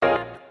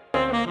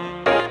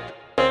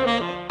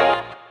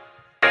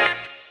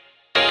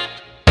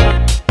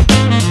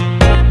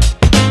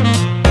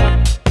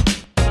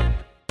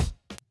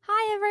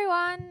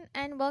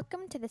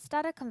welcome to the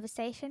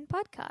StutterConversation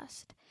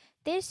podcast.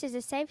 This is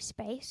a safe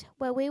space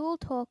where we will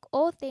talk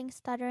all things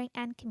stuttering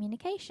and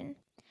communication,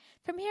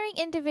 from hearing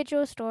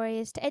individual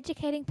stories to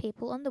educating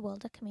people on the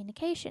world of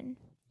communication.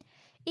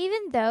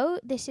 Even though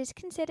this is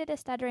considered a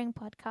stuttering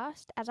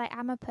podcast, as I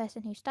am a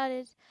person who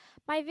stutters,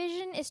 my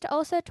vision is to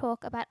also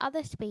talk about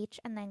other speech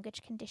and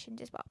language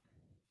conditions as well.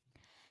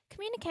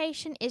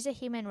 Communication is a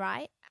human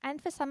right, and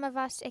for some of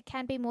us, it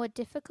can be more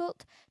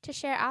difficult to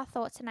share our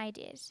thoughts and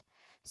ideas.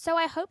 So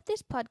I hope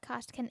this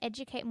podcast can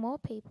educate more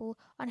people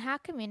on how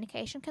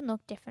communication can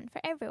look different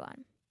for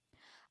everyone.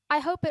 I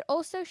hope it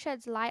also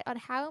sheds light on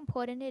how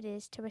important it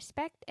is to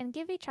respect and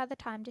give each other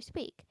time to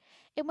speak,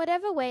 in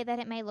whatever way that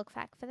it may look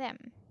like for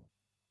them.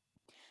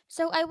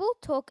 So I will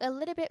talk a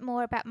little bit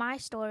more about my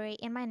story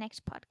in my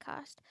next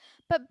podcast,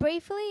 but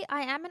briefly,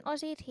 I am an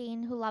Aussie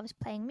teen who loves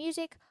playing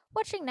music,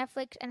 watching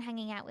Netflix, and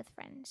hanging out with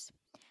friends.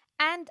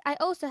 And I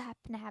also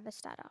happen to have a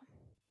stutter.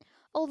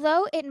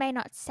 Although it may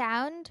not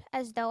sound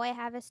as though I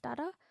have a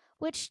stutter,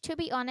 which to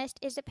be honest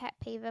is a pet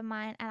peeve of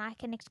mine, and I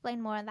can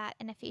explain more of that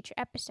in a future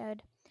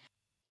episode,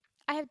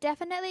 I have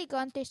definitely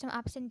gone through some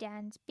ups and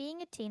downs being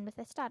a teen with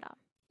a stutter.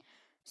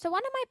 So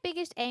one of my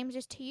biggest aims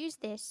is to use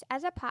this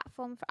as a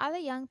platform for other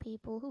young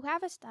people who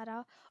have a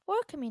stutter or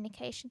a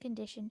communication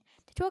condition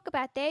to talk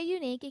about their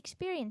unique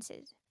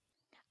experiences.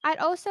 I'd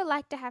also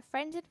like to have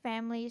friends and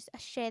families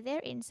share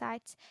their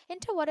insights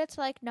into what it's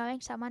like knowing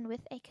someone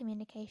with a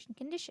communication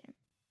condition.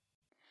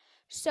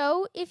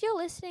 So, if you're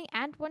listening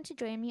and want to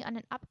join me on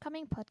an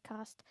upcoming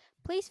podcast,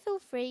 please feel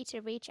free to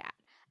reach out.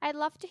 I'd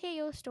love to hear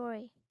your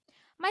story.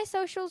 My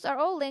socials are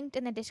all linked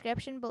in the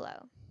description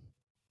below.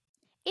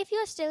 If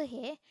you're still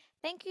here,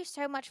 thank you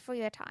so much for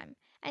your time,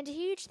 and a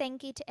huge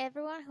thank you to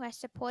everyone who has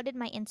supported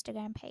my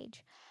Instagram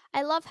page.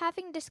 I love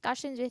having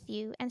discussions with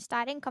you and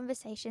starting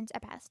conversations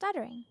about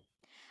stuttering.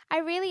 I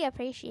really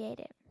appreciate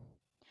it.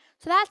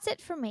 So that's it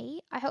from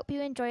me. I hope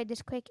you enjoyed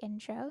this quick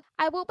intro.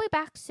 I will be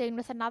back soon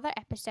with another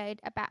episode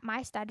about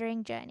my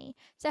stuttering journey,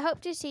 so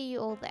hope to see you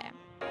all there.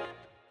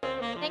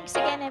 Thanks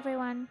again,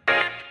 everyone.